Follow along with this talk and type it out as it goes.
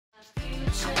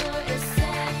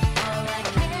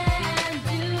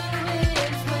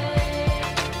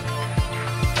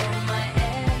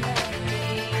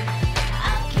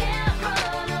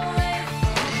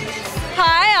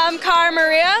I'm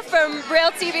Maria from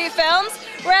Real TV Films.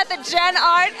 We're at the Gen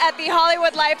Art at the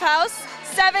Hollywood Lifehouse.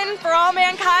 7 for All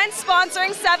Mankind,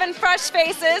 sponsoring 7 fresh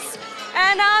faces.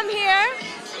 And I'm here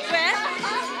with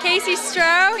KayCee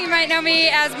Stroh. You might know me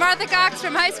as Martha Cox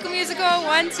from High School Musical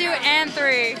 1, 2, and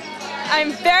 3.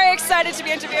 I'm very excited to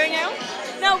be interviewing you.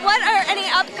 Now, what are any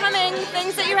upcoming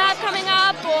things that you have coming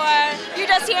up, or you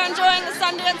just here enjoying the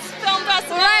Sundance Film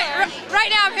Festival? Right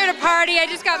now I'm here to party. I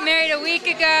just got married a week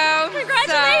ago.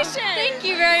 Congratulations! So, thank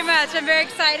you very much. I'm very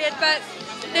excited. But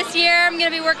this year I'm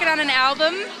going to be working on an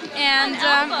album. And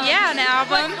yeah, an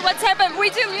album. What type of?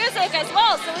 We do music as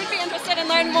well, so we'd be interested in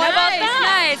learning more about that.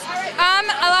 Nice.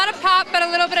 A lot of pop, but a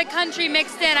little bit of country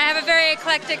mixed in. I have a very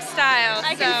eclectic style.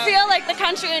 I can feel like the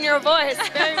country in your voice.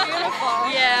 Very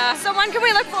beautiful. Yeah. So when can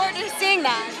we look forward to seeing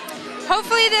that?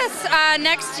 Hopefully this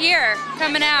next year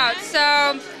coming out.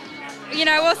 So, you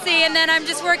know, we'll see. And then I'm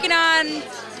just working on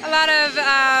a lot of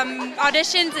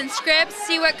auditions and scripts,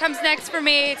 see what comes next for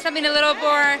me, something a little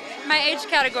more my age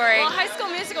category. Well, High School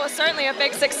Musical was certainly a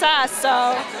big success, so...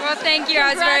 Well, thank you.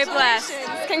 I was very blessed.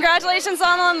 Congratulations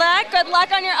on that. Good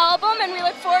luck on your album, and we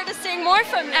look forward to seeing more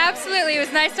from you. Absolutely. It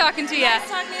was nice talking to you. Nice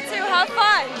talking to you, too. Have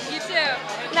fun. You too.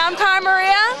 Now I'm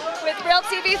Maria with Real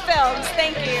TV Films.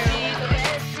 Thank you.